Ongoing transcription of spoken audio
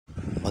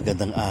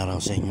Magandang araw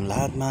sa inyong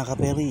lahat mga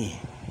kaperi.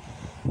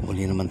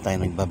 Muli naman tayo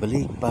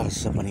nagbabalik para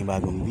sa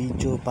panibagong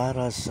video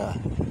para sa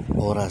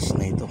oras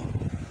na ito.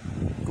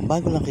 Kung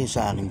bago lang kayo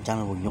sa aking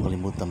channel, huwag niyo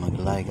kalimutan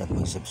mag-like at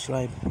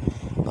mag-subscribe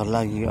para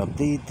lagi kayo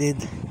updated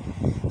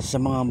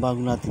sa mga bago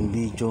nating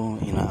video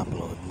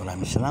ina-upload.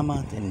 Maraming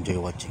salamat and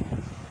enjoy watching.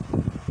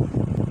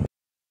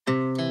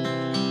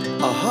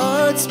 Our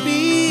hearts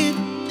beat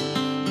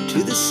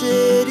to the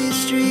city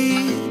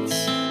streets.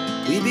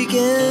 We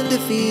began to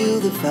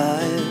feel the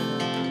fire.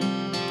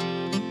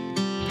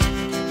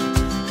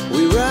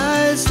 We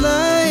rise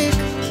like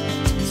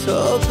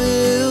tall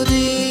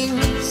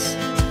buildings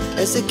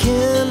as the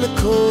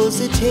chemicals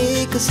they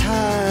take us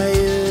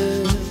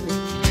higher.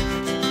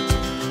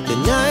 The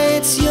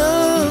night's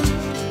young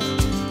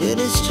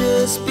and it's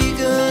just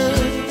begun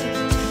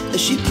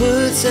as she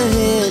puts her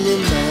hand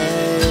in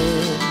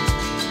mine.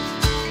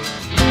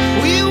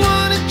 We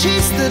wanna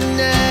chase the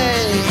night.